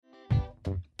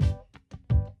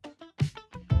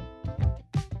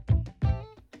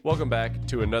Welcome back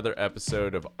to another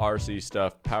episode of RC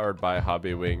Stuff powered by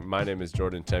Hobby Wing. My name is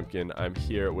Jordan Temkin. I'm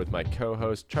here with my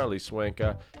co-host Charlie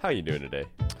Swanka. How you doing today?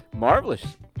 Marvelous.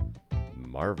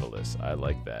 Marvelous. I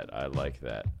like that.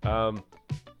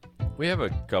 We have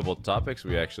a couple topics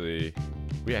we actually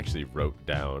wrote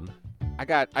down. I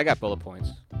got bullet points.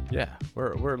 Yeah,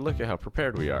 we're look at how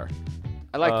prepared we are.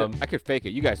 I could fake it.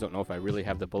 You guys don't know if I really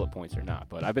have the bullet points or not,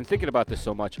 but I've been thinking about this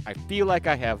so much. I feel like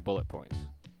I have bullet points.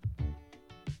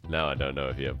 Now I don't know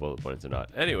if you have bullet points or not.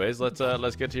 Anyways,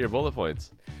 let's get to your bullet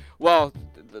points. Well,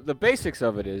 the basics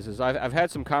of it is I've had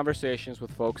some conversations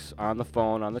with folks on the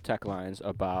phone, on the tech lines,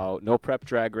 about no prep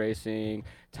drag racing,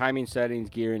 timing settings,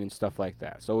 gearing, and stuff like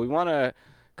that. So we want to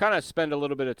kind of spend a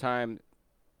little bit of time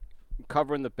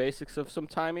covering the basics of some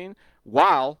timing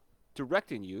while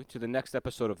directing you to the next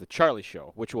episode of The Charlie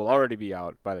Show, which will already be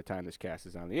out by the time this cast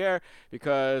is on the air,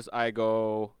 because I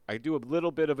do a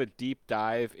little bit of a deep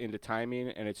dive into timing,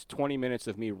 and it's 20 minutes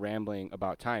of me rambling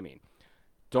about timing.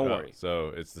 Don't worry.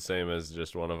 So it's the same as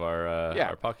just one of our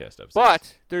podcast episodes.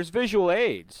 But there's visual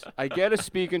aids. I get a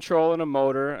speed control and a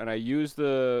motor, and I use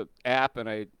the app, and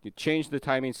I change the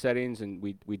timing settings, and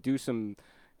we do some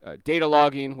data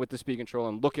logging with the speed control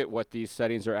and look at what these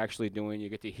settings are actually doing. You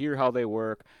get to hear how they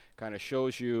work, kind of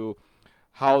shows you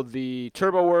how the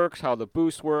turbo works, how the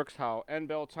boost works, how end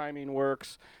bell timing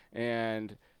works,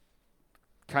 and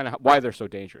kind of why they're so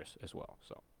dangerous as well.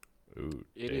 So Ooh,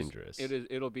 dangerous.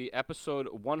 It'll be episode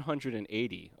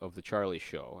 180 of The Charlie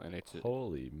Show, and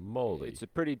holy moly. It's a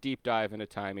pretty deep dive into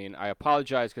timing. I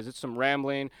apologize because it's some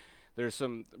rambling. There's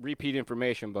some repeat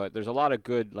information, but there's a lot of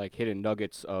good hidden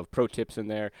nuggets of pro tips in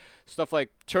there. Stuff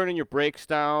like turning your brakes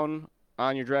down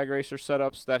on your drag racer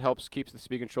setups. That helps keeps the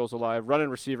speed controls alive. Running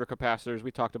receiver capacitors. We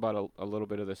talked about a little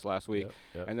bit of this last week.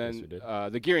 Yep, and then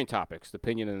yes, the gearing topics, the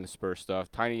pinion and the spur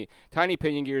stuff. Tiny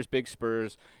pinion gears, big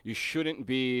spurs. You shouldn't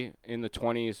be in the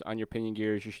 20s on your pinion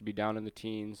gears. You should be down in the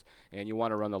teens. And you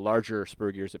want to run the larger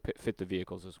spur gears that fit the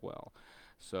vehicles as well.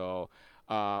 So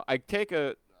I take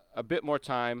a bit more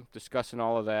time discussing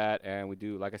all of that, and we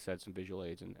do, like I said, some visual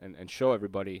aids and show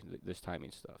everybody this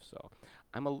timing stuff. So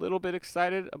I'm a little bit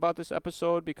excited about this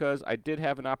episode because I did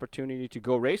have an opportunity to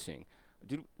go racing.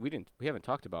 We haven't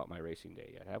talked about my racing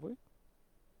day yet, have we?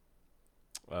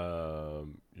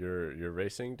 Your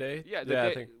racing day? Yeah,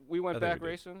 I think we went back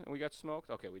racing and we got smoked.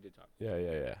 Okay, we did talk. Yeah.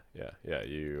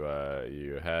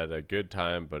 You had a good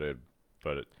time, but it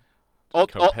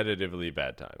competitively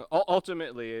bad time.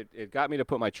 Ultimately, it got me to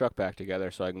put my truck back together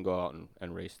so I can go out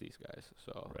and race these guys.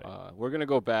 So right. We're going to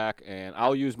go back, and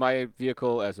I'll use my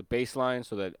vehicle as a baseline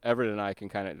so that Everett and I can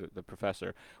the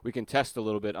professor, we can test a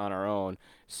little bit on our own,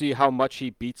 see how much he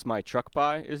beats my truck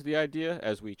by is the idea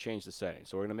as we change the settings.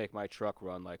 So we're going to make my truck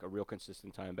run like a real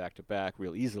consistent time back-to-back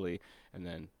real easily, and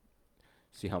then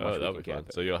see how much we can get.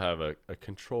 Fun. So you'll have a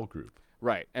control group.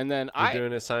 Right, and then You're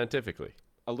doing it scientifically.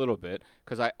 A little bit,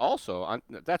 because I also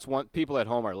that's one people at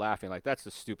home are laughing like that's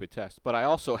a stupid test, but I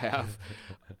also have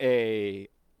a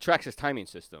Traxxas timing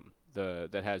system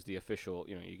that has the official,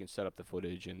 you can set up the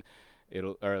footage and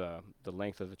the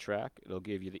length of the track. It'll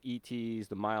give you the ETs,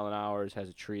 the mile an hours, has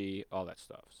a tree, all that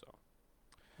stuff. So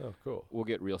oh, cool. We'll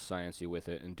get real sciencey with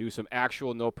it and do some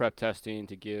actual no prep testing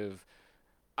to give.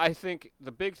 I think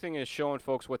the big thing is showing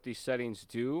folks what these settings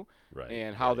do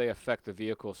and how they affect the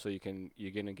vehicle, so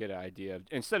you're gonna get an idea of,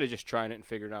 instead of just trying it and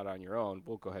figuring it out on your own.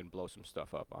 We'll go ahead and blow some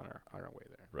stuff up on our way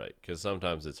there. Right, because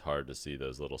sometimes it's hard to see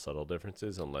those little subtle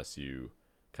differences unless you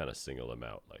kind of single them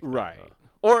out like right. that,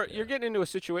 Or you're getting into a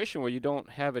situation where you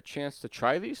don't have a chance to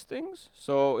try these things,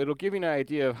 so it'll give you an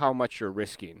idea of how much you're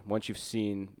risking once you've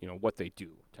seen what they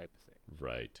do, type of thing.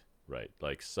 Right.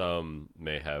 Like some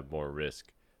may have more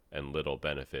risk and little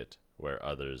benefit, where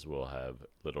others will have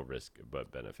little risk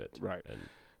but benefit. Right.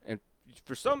 And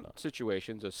for some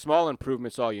situations, a small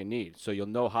improvement's all you need, so you'll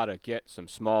know how to get some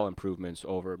small improvements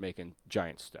over making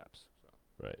giant steps.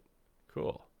 Right.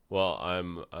 Cool. Well,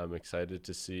 I'm excited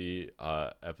to see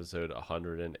episode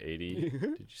 180. Did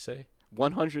you say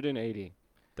 180?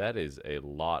 That is a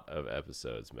lot of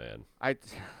episodes, man. I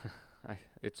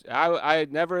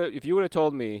never, if you would have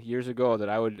told me years ago that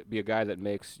I would be a guy that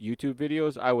makes YouTube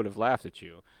videos, I would have laughed at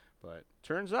you. But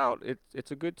turns out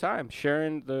it's a good time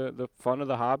sharing the fun of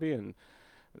the hobby, and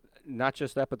not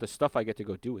just that, but the stuff I get to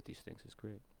go do with these things is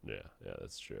great. Yeah,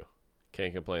 that's true.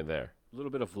 Can't complain there. A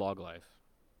little bit of vlog life.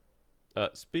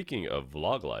 Speaking of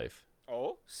vlog life.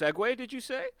 Oh, segue, did you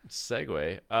say?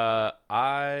 Segue.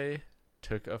 I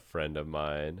took a friend of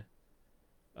mine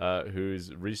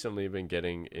who's recently been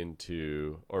getting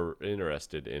into or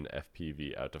interested in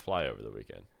FPV out to fly over the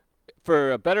weekend.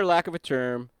 For a better lack of a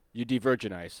term, you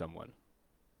de-virginize someone.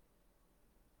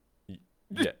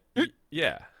 Yeah,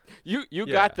 yeah, You yeah.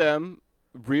 got them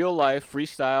real life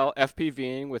freestyle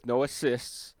FPVing with no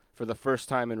assists for the first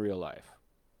time in real life.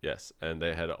 Yes, and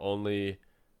they had only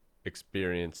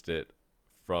experienced it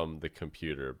from the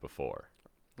computer before.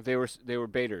 They were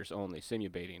baiters only,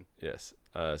 simubating. Yes,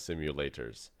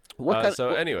 simulators. What kind So,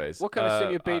 what, anyways, what kind of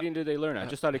simubating did they learn on?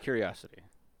 Just out of curiosity.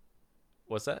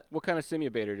 what's that? What kind of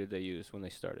simubator did they use when they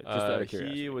started? Just out of He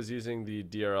curiosity. was using the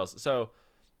DRL. So,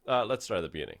 let's start at the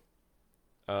beginning.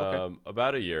 Okay.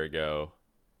 About a year ago,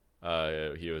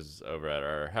 he was over at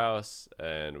our house,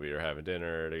 and we were having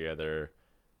dinner together.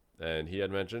 And he had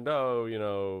mentioned,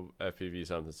 oh, FPV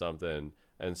something something,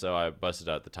 and so I busted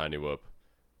out the Tiny Whoop.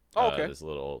 Oh, okay. This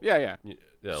little, Yeah, yeah.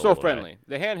 So little friendly.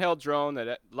 The handheld drone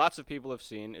that lots of people have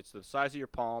seen. It's the size of your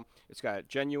palm. It's got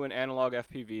genuine analog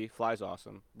FPV. Flies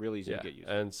awesome. Real easy yeah. to get used.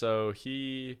 And so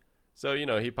he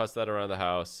puts that around the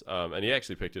house, and he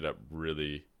actually picked it up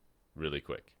really, really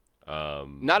quick.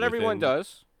 Not everyone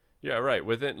does. Yeah, right.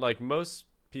 Within like most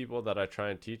people that I try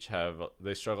and teach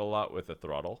they struggle a lot with the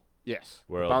throttle. Yes.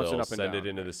 Where Bouncing they'll up and send down. it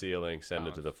into the ceiling, send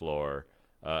it Balance. to the floor,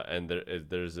 and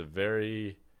there's a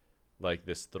very like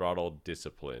this throttle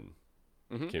discipline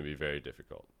Mm-hmm. can be very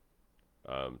difficult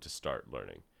to start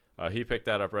learning. He picked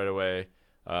that up right away.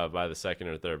 By the second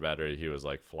or third battery, he was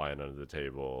like flying under the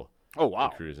table, Oh and wow.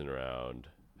 cruising around,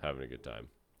 having a good time.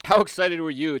 How excited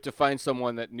were you to find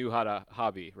someone that knew how to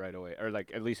hobby right away, or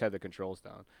like at least had the controls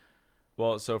down?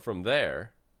 Well, so from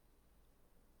there,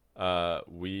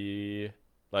 we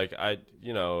like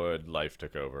life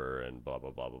took over and blah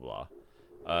blah blah blah blah.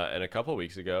 And a couple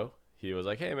weeks ago, he was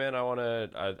like, "Hey man,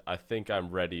 I think I'm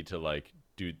ready to like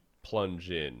plunge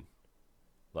in,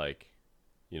 like,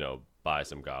 buy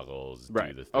some goggles,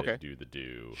 Right. Okay.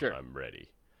 do. Sure. I'm ready."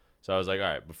 So I was like, "All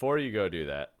right, before you go do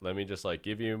that, let me just like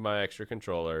give you my extra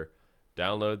controller,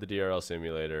 download the DRL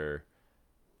simulator,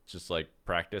 just like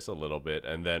practice a little bit,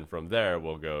 and then from there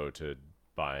we'll go to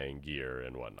buying gear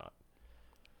and whatnot."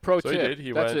 Pro So he tip.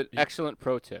 did. That's an excellent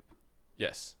pro tip.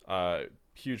 Yes.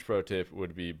 Huge pro tip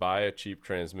would be buy a cheap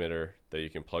transmitter that you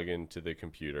can plug into the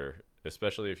computer,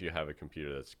 especially if you have a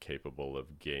computer that's capable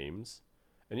of games.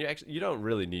 And you don't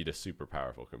really need a super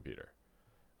powerful computer.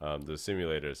 The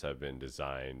simulators have been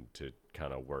designed to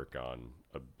kind of work on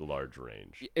a large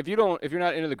range. If you're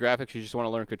not into the graphics, you just want to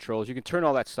learn controls, you can turn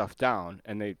all that stuff down,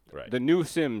 and Right. the new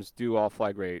sims do all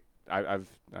fly great. I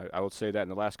will say that in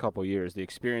the last couple of years, the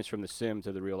experience from the sim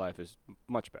to the real life is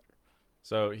much better.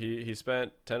 So he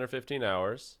spent 10 or 15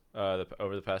 hours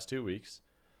over the past 2 weeks.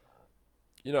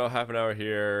 Half an hour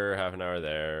here, half an hour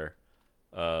there.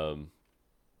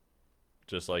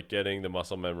 Just like getting the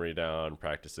muscle memory down,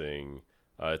 practicing.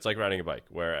 It's like riding a bike,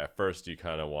 where at first you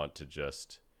kind of want to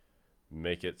just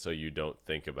make it so you don't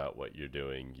think about what you're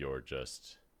doing. You're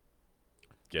just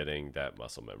getting that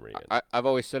muscle memory in. I've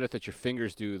always said it that your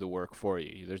fingers do the work for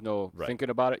you. There's no Right. thinking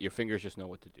about it. Your fingers just know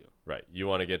what to do. Right. You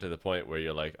want to get to the point where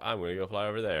you're like, I'm going to go fly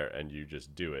over there, and you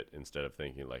just do it instead of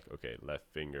thinking like, okay, left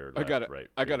finger, left, right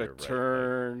I gotta finger, right,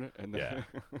 turn and then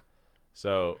Yeah.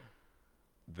 So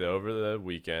over the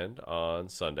weekend on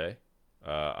Sunday,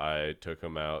 I took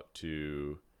him out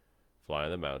to fly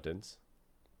in the mountains.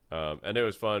 And it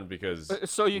was fun because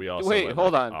So you we also wait, went,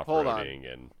 hold like, on.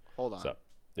 off-roading and Hold on. stuff.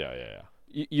 Yeah.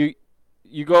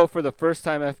 You go for the first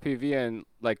time FPV and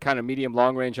like kind of medium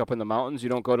long range up in the mountains. You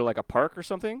don't go to like a park or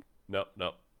something. No.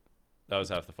 That was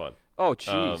half the fun. Oh,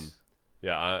 jeez.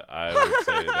 Yeah, I would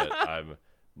say that I'm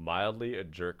mildly a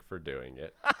jerk for doing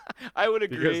it. I would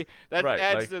agree. because- That right,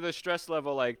 adds like- to the stress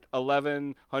level like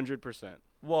 1100%.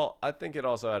 Well, I think it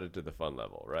also added to the fun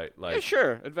level, right? Yeah, Like,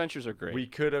 sure. Adventures are great. we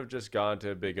could have just gone to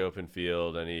a big open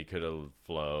field and he could have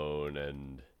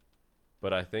flown,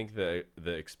 but I think the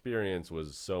experience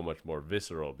was so much more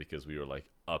visceral because we were like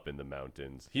up in the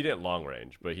mountains. He didn't long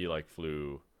range, but he like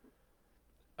flew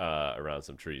around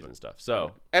some trees and stuff.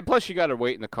 So And plus, you got to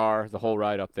wait in the car the whole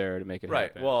ride up there to make it right.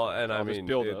 happen. Well, and I All this mean,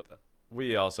 build up.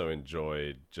 we also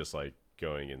enjoyed just like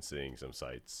going and seeing some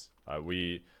sights.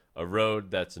 A road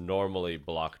that's normally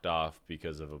blocked off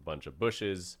because of a bunch of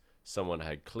bushes, someone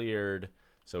had cleared,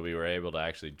 so we were able to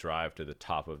actually drive to the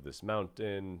top of this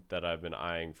mountain that I've been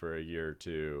eyeing for a year or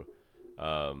two.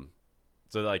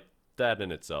 So like that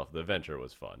in itself, the adventure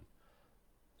was fun.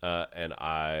 And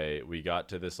we got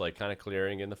to this like kind of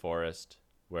clearing in the forest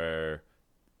where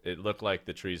it looked like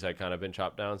the trees had kind of been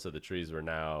chopped down, so the trees were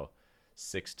now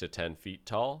 6 to 10 feet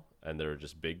tall, and there were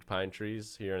just big pine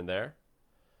trees here and there.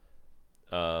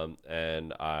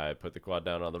 And I put the quad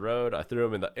down on the road. I threw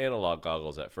him in the analog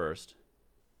goggles at first,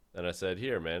 and I said,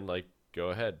 "Here, man, like go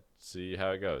ahead, see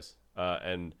how it goes."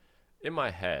 And in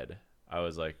my head, I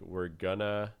was like,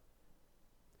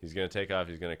 He's gonna take off.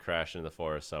 He's gonna crash in the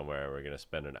forest somewhere. We're gonna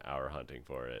spend an hour hunting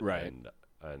for it. Right.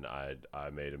 And I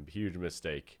made a huge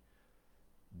mistake,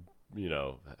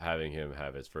 having him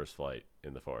have his first flight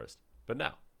in the forest. But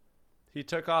now, he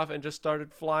took off and just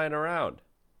started flying around.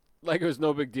 Like it was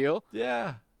no big deal.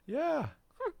 Yeah.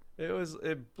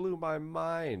 It blew my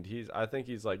mind. I think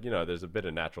he's like, there's a bit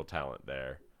of natural talent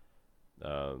there.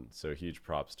 So huge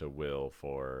props to Will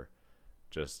for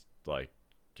just like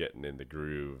getting in the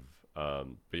groove.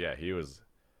 But yeah, he was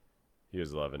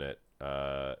loving it.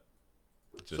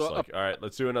 Just all right,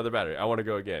 let's do another battery. I want to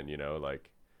go again.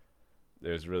 Like it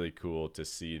was really cool to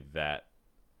see that.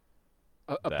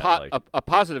 A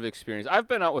positive experience. I've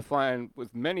been out with flying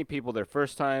with many people their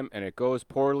first time, and it goes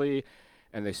poorly,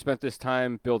 and they spent this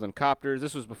time building copters.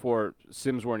 This was before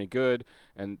sims weren't any good,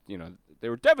 and they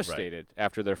were devastated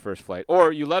after their first flight.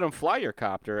 Or you let them fly your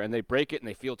copter, and they break it, and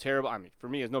they feel terrible. I mean, for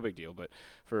me, it's no big deal, but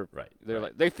like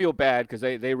they feel bad because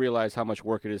they realize how much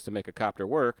work it is to make a copter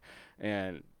work,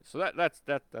 and so that's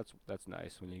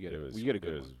nice when you get a good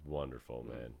one. It was wonderful,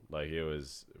 man. Like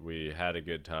we had a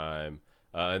good time.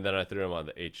 And then I threw him on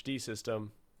the HD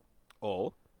system.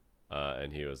 Oh.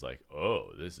 And he was like,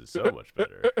 "Oh, this is so much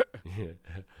better."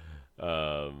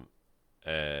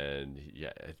 And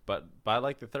yeah, but by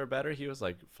like the third battery, he was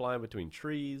like flying between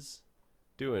trees,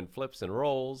 doing flips and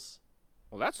rolls.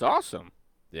 Well, that's awesome.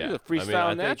 Yeah, he's a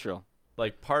freestyle natural.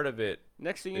 Like part of it.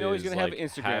 Next thing you know, he's gonna have an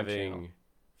Instagram channel.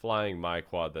 Flying my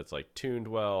quad that's like tuned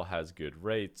well, has good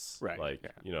rates. Right. Like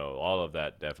all of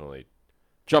that definitely.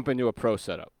 Jump into a pro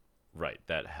setup. Right,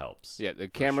 that helps. Yeah, the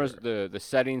cameras, the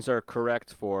settings are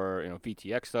correct for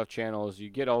VTX stuff channels. You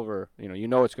get over,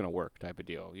 it's going to work type of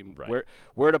deal.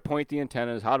 Where to point the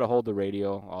antennas, how to hold the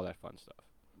radio, all that fun stuff.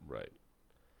 Right.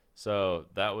 So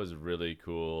that was really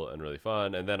cool and really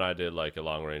fun. And then I did like a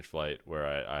long range flight where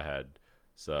I had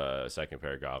a second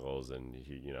pair of goggles, and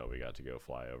we got to go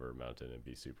fly over a mountain and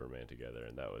be Superman together,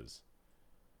 and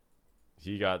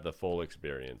he got the full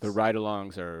experience. The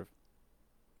ride-alongs are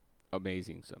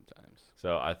amazing sometimes.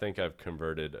 So I think I've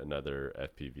converted another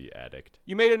FPV addict.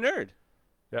 You made a nerd.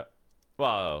 Yeah.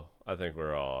 Well, I think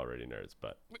we're all already nerds,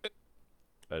 but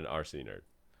an RC nerd.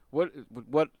 What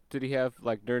did he have,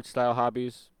 like nerd style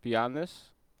hobbies beyond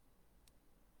this?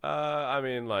 I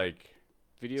mean, like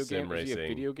video sim game racing. Is he a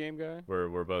video game guy?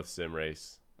 We're both sim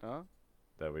race. Oh.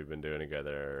 That we've been doing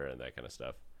together and that kind of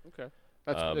stuff. Okay.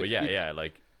 But yeah,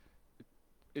 like.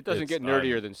 It doesn't get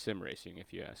nerdier than sim racing,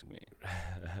 if you ask me.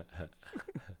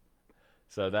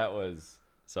 So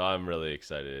I'm really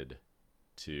excited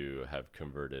to have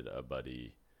converted a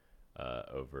buddy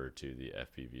over to the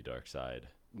FPV dark side.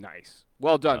 Nice.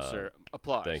 Well done, sir.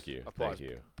 Applause. Thank you. Applause.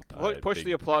 Thank you. Push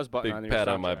the applause button on your pat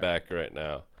soundtrack. on my back right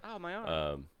now. Oh, my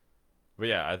arm. But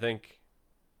yeah, I think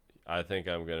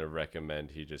I'm gonna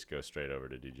recommend he just go straight over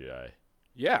to DJI.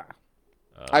 Yeah.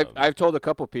 I've told a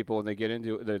couple people when they get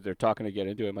into it, they're talking to get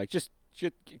into it. I'm like, just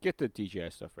get the DJI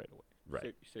stuff right away.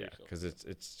 Right. Yeah, because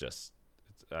it's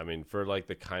I mean, for like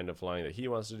the kind of flying that he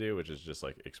wants to do, which is just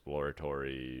like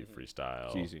exploratory, freestyle,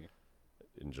 it's easy,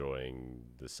 enjoying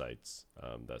the sights.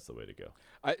 That's the way to go.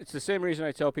 It's the same reason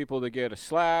I tell people to get a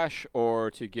Slash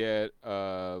or to get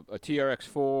a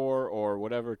TRX4 or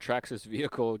whatever Traxxas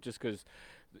vehicle, just because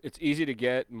it's easy to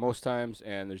get most times,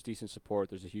 and there's decent support.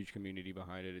 There's a huge community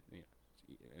behind it.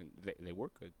 And they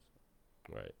work good.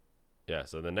 Right. Yeah,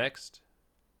 so the next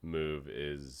move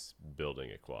is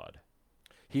building a quad.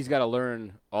 He's got to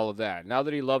learn all of that. Now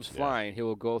that he loves flying, he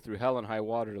will go through hell and high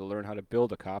water to learn how to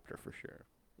build a copter for sure.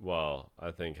 Well,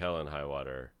 I think hell and high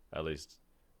water, at least,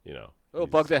 it'll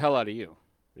bug the hell out of you.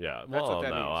 Yeah. That's what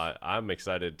that means. I'm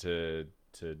excited to.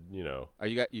 Are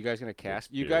you guys going to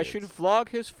cast? You guys should vlog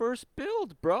his first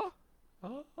build, bro.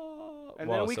 And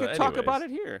then we could talk about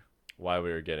it here. Why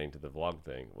we were getting to the vlog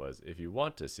thing was, if you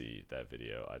want to see that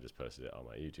video, I just posted it on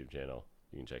my YouTube channel.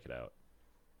 You can check it out.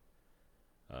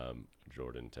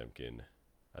 Jordan Temkin.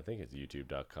 I think it's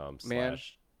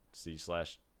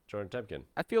youtube.com/c/Jordan Temkin.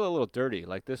 I feel a little dirty.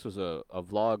 Like this was a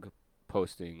vlog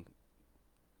posting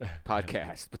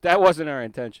podcast, but that wasn't our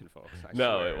intention, folks.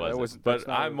 No, it wasn't. But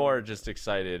I'm more just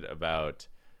excited about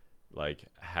like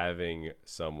having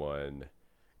someone,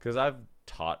 because I've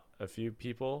taught a few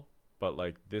people, but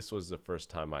like this was the first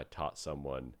time I taught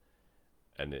someone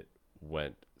and it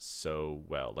went so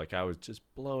well. Like I was just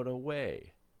blown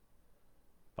away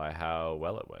by how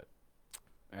well it went.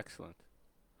 Excellent.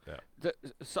 Yeah.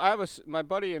 So my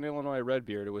buddy in Illinois,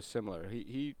 Redbeard, it was similar.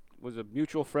 He was a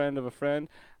mutual friend of a friend.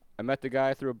 I met the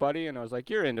guy through a buddy, and I was like,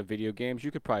 you're into video games.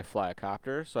 You could probably fly a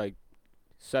copter. So I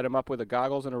set him up with the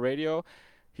goggles and a radio.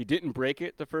 He didn't break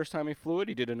it the first time he flew it.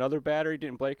 He did another battery,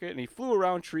 didn't break it, and he flew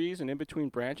around trees and in between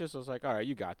branches. I was like, all right,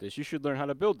 you got this. You should learn how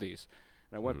to build these.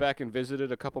 And I went back and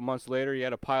visited a couple months later. He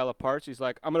had a pile of parts. He's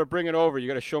like, I'm going to bring it over. You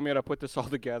got to show me how to put this all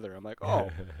together. I'm like, oh,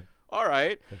 all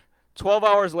right. 12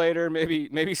 hours later,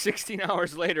 maybe 16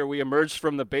 hours later, we emerged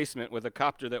from the basement with a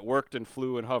copter that worked and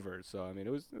flew and hovered. So, I mean, it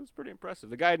was pretty impressive.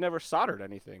 The guy had never soldered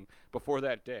anything before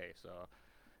that day. So,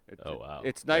 Oh wow!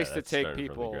 it's nice Yeah, to that's take starting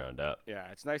from the people. ground up. Yeah,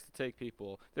 it's nice to take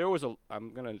people. There was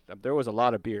a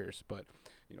lot of beers, but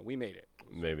we made it.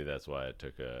 Maybe that's why it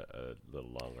took a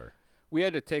little longer. We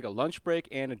had to take a lunch break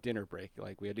and a dinner break.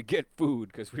 Like we had to get food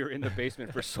because we were in the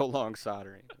basement for so long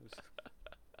soldering. It was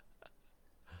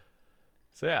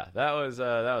So yeah, that was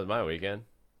my weekend.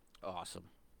 awesome.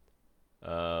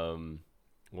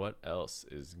 What else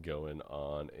is going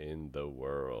on in the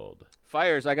world?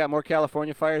 Fires. I got more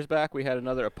California fires back. We had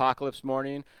another apocalypse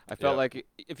morning. I felt Yep. like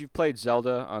if you've played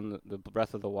Zelda on the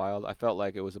Breath of the Wild, I felt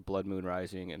like it was a blood moon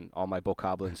rising and all my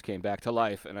bokoblins came back to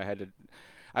life and I had to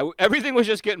everything was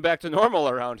just getting back to normal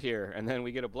around here and then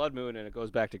we get a blood moon and it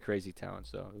goes back to crazy town.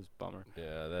 So it was a bummer.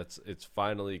 Yeah, it's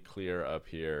finally clear up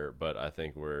here, but I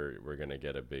think we're gonna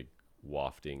get a big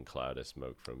wafting cloud of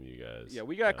smoke from you guys. Yeah,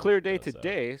 we got clear day down south.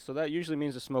 today, so that usually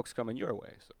means the smoke's coming your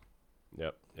way. So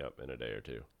Yep, in a day or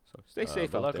two. stay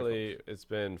safe But out there. luckily, it's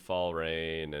been fall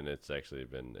rain, and it's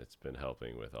been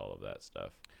helping with all of that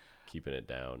stuff, keeping it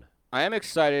down. I am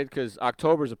excited because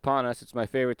October's upon us. It's my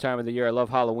favorite time of the year. I love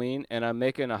Halloween, and I'm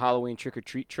making a Halloween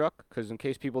trick-or-treat truck because in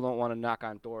case people don't want to knock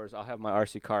on doors, I'll have my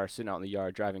RC car sitting out in the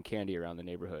yard driving candy around the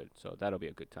neighborhood. So that'll be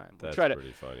a good time. That's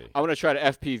pretty funny. I want to try to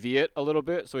FPV it a little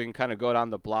bit so we can kind of go down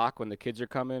the block when the kids are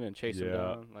coming and chase them Yeah.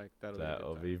 down. Like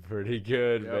That'll be pretty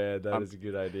good, Yep. man. That is a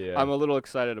good idea. I'm a little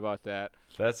excited about that.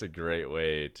 That's a great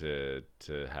way to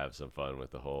have some fun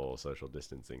with the whole social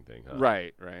distancing thing, huh?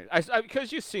 Right.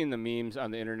 Because you've seen the memes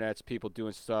on the internet, people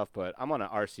doing stuff, but I'm on an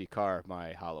RC car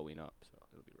my Halloween up, so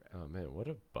it'll be rad. Oh man, what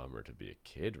a bummer to be a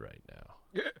kid right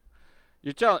now.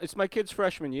 It's my kid's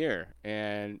freshman year,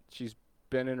 and she's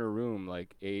been in her room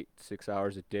like 6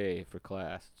 hours a day for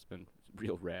class. It's been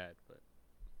real rad, but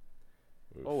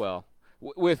Oof. oh well.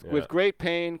 With Yeah. great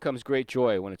pain comes great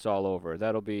joy when it's all over.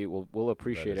 That'll be we'll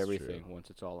appreciate is everything true. once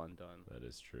it's all undone. That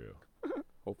is true.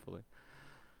 Hopefully.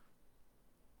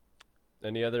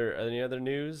 Any other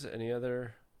news? Any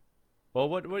other? Well,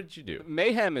 what did you do?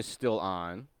 Mayhem is still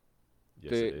on.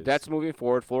 Yes, it is. That's moving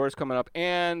forward. Florida's coming up,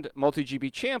 and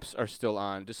multi-GB champs are still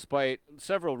on, despite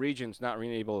several regions not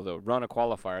being able to run a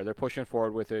qualifier. They're pushing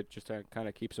forward with it just to kind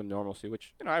of keep some normalcy,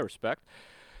 which I respect.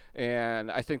 And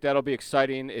I think that'll be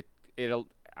exciting. It'll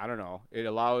I don't know. It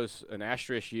allows an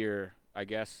asterisk year, I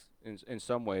guess, in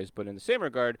some ways, but in the same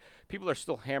regard, people are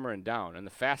still hammering down, and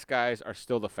the fast guys are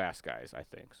still the fast guys. I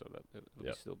think so. It'll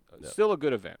Yep. be still a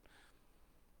good event.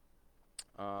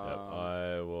 Yep,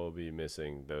 I will be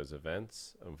missing those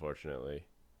events, unfortunately.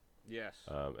 Yes.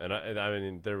 And I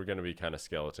mean, they were going to be kind of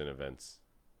skeleton events,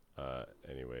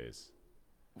 anyways.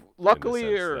 Luckily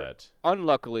in the sense or that,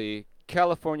 unluckily,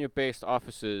 California-based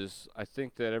offices, I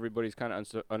think that everybody's kind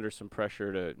of under some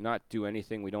pressure to not do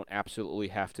anything we don't absolutely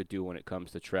have to do when it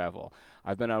comes to travel.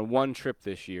 I've been on one trip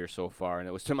this year so far, and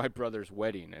it was to my brother's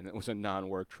wedding, and it was a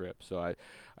non-work trip. So I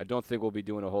don't think we'll be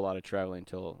doing a whole lot of traveling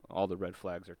until all the red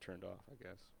flags are turned off, I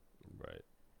guess. right.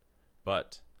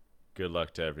 But good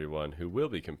luck to everyone who will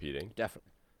be competing.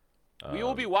 Definitely. We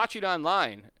will be watching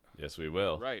online. Yes, we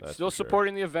will. Right. That's Still for sure.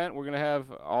 supporting the event. We're going to have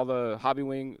all the Hobby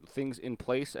Wing things in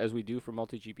place as we do for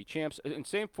MultiGP Champs. And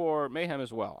same for Mayhem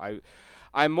as well.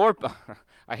 I'm more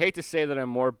I hate to say that I'm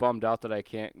more bummed out that I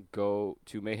can't go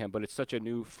to Mayhem, but it's such a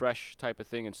new, fresh type of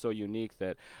thing and so unique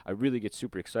that I really get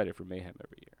super excited for Mayhem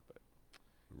every year. But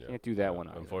Yeah. can't do that one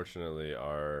either. Unfortunately,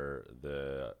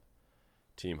 the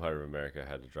Team Heart of America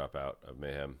had to drop out of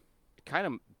Mayhem. Kind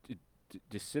of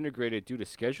disintegrated due to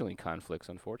scheduling conflicts,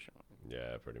 unfortunately.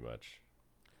 Yeah, pretty much.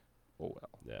 Oh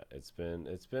well. Yeah, it's been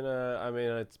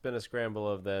a scramble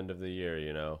of the end of the year,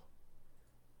 you know.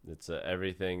 It's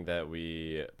everything that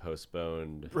we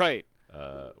postponed Right.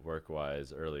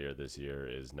 work-wise earlier this year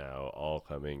is now all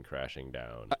coming crashing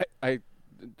down.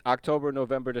 October,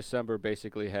 November, December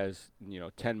basically has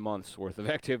 10 months worth of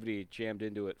activity jammed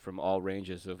into it from all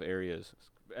ranges of areas.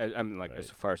 I mean, like Right.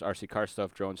 as far as RC car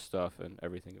stuff, drone stuff, and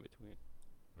everything in between.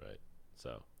 Right.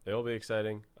 So it'll be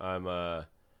exciting.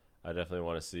 I definitely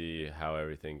want to see how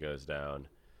everything goes down,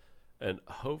 and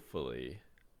hopefully,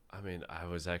 I mean, I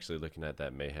was actually looking at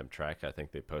that Mayhem track. I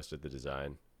think they posted the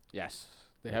design. Yes,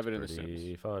 they have it in the Pretty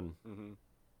Sims. fun, Mm-hmm.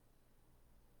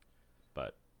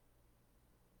 but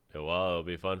it'll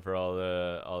be fun for all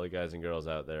the guys and girls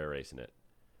out there racing it.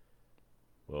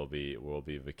 we'll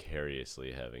be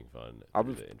vicariously having fun I'll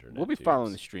through be, the internet. we'll be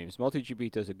following the tubes. streams.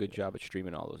 MultiGP does a good job at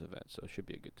streaming all those events, so it should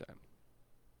be a good time.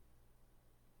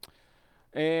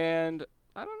 And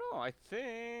I don't know. I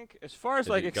think as far as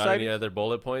Have like you got exciting, any other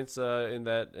bullet points in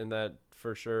that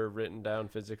for sure written down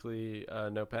physically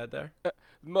notepad there?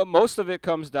 most of it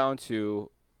comes down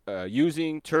to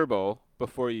using turbo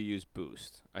before you use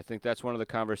boost. I think that's one of the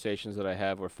conversations that I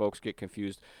have where folks get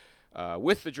confused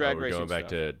with the drag we're racing going back stuff.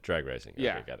 to drag racing.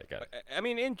 Yeah. Okay, got it. I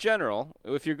mean, in general,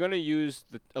 if you're going to use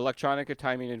the electronic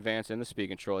timing advance and the speed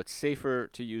control, it's safer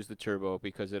to use the turbo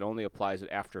because it only applies it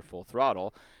after full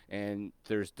throttle, and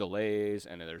there's delays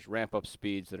and there's ramp-up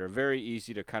speeds that are very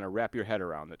easy to kind of wrap your head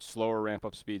around. That slower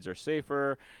ramp-up speeds are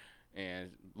safer,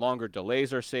 and longer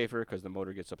delays are safer because the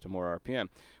motor gets up to more RPM.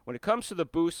 When it comes to the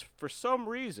boost, for some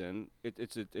reason,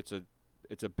 it's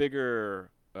a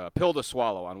bigger pill to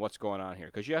swallow on what's going on here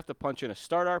because you have to punch in a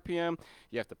start RPM,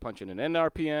 you have to punch in an end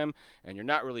RPM, and you're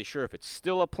not really sure if it's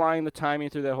still applying the timing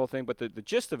through that whole thing. But the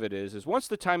gist of it is once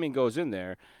the timing goes in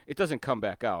there, it doesn't come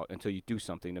back out until you do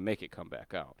something to make it come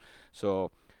back out.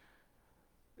 So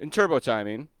in turbo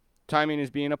timing is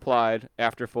being applied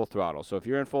after full throttle. So if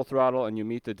you're in full throttle and you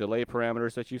meet the delay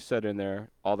parameters that you've set in there,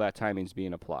 all that timing is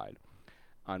being applied.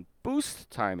 On boost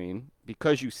timing,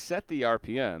 because you set the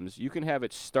RPMs, you can have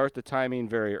it start the timing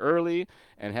very early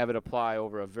and have it apply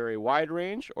over a very wide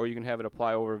range, or you can have it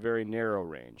apply over a very narrow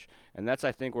range. And that's,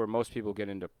 I think, where most people get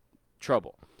into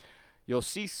trouble. You'll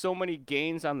see so many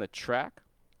gains on the track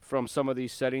from some of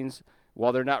these settings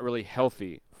while they're not really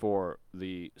healthy for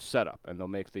the setup, and they'll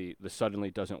make the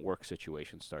suddenly doesn't work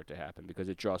situation start to happen because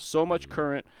it draws so much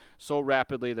current so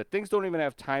rapidly that things don't even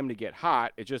have time to get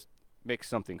hot. It just makes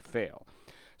something fail.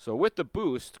 So with the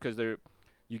boost, because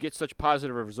you get such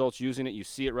positive results using it, you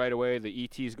see it right away, the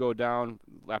ETs go down,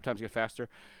 lap times get faster,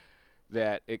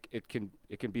 that it can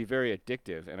be very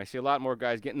addictive. And I see a lot more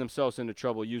guys getting themselves into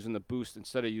trouble using the boost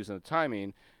instead of using the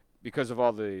timing because of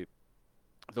all the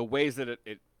ways that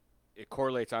it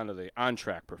correlates onto the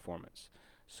on-track performance.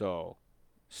 So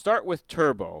start with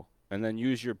turbo and then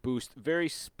use your boost very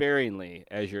sparingly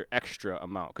as your extra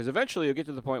amount. Because eventually you'll get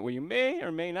to the point where you may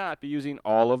or may not be using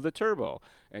all of the turbo,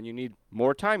 and you need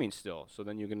more timing still. So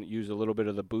then you can use a little bit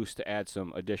of the boost to add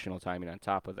some additional timing on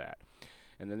top of that.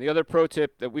 And then the other pro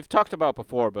tip that we've talked about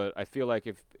before, but I feel like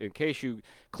if in case you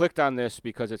clicked on this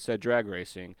because it said drag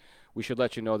racing, we should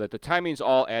let you know that the timings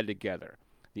all add together.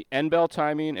 The end bell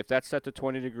timing, if that's set to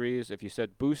 20 degrees, if you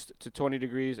set boost to 20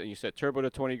 degrees and you set turbo to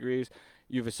 20 degrees,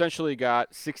 you've essentially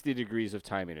got 60 degrees of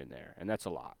timing in there, and that's a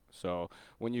lot. So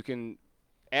when you can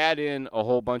add in a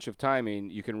whole bunch of timing,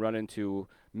 you can run into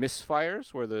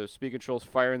misfires where the speed control's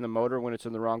firing the motor when it's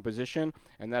in the wrong position,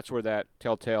 and that's where that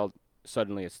telltale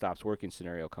suddenly it stops working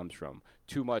scenario comes from.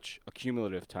 Too much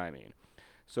accumulative timing.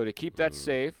 So to keep that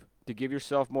safe, to give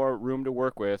yourself more room to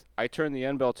work with, I turn the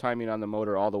end bell timing on the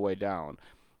motor all the way down.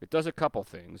 It does a couple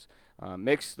things.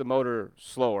 Makes the motor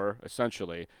slower,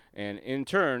 essentially, and in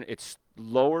turn, it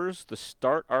lowers the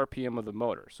start RPM of the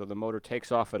motor. So the motor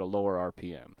takes off at a lower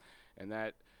RPM. And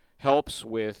that helps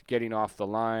with getting off the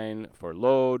line for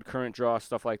load, current draw,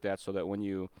 stuff like that, so that when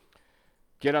you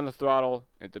get on the throttle,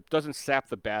 it doesn't sap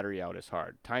the battery out as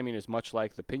hard. Timing is much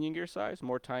like the pinion gear size.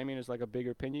 More timing is like a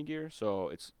bigger pinion gear, so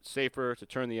it's safer to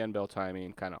turn the end bell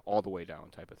timing kind of all the way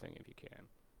down type of thing if you can.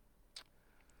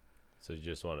 So you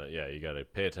just want to, you got to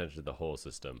pay attention to the whole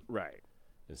system. Right.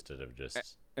 Instead of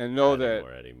just and know that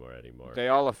adding more. They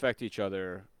all affect each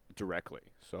other directly.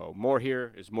 So more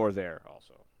here is more there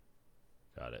also.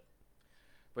 Got it.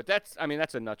 But that's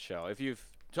a nutshell. If you've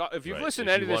Right. listened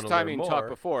If to any you of this wanna learn timing talk more-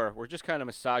 before, we're just kind of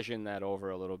massaging that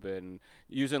over a little bit and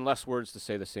using less words to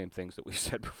say the same things that we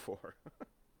said before.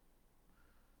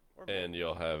 And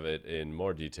you'll have it in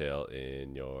more detail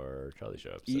in your Charlie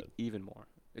Show episode. Even more.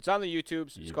 It's on the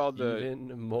YouTubes. It's called the.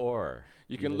 Even more.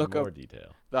 You can even look more up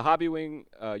detail. the Hobby Wing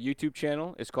YouTube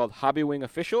channel. It's called Hobby Wing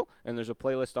Official, and there's a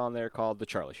playlist on there called The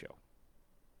Charlie Show.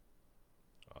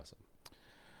 Awesome.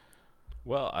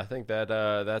 Well, I think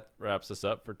that wraps us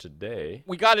up for today.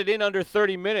 We got it in under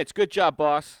 30 minutes. Good job,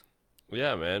 boss.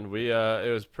 Yeah, man.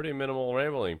 It was pretty minimal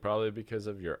rambling, probably because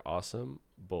of your awesome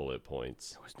bullet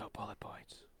points. There was no bullet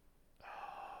points.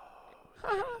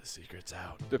 The secret's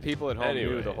out. The people at home knew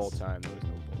the Anyways. whole time there was no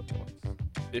bullet points.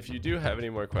 If you do have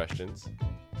any more questions,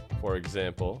 for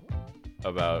example,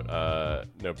 about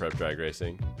No Prep Drag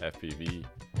Racing, FPV,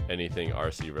 anything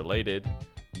RC related,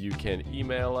 you can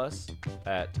email us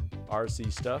at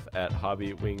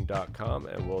rcstuff@hobbywing.com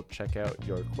and we'll check out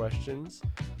your questions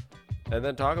and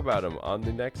then talk about them on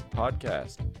the next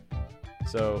podcast.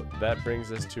 So that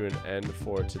brings us to an end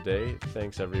for today.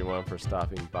 Thanks everyone for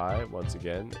stopping by. Once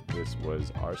again, this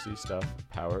was RC Stuff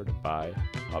powered by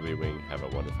Hobbywing. Have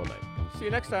a wonderful night. See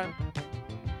you next time.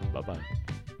 Bye-bye.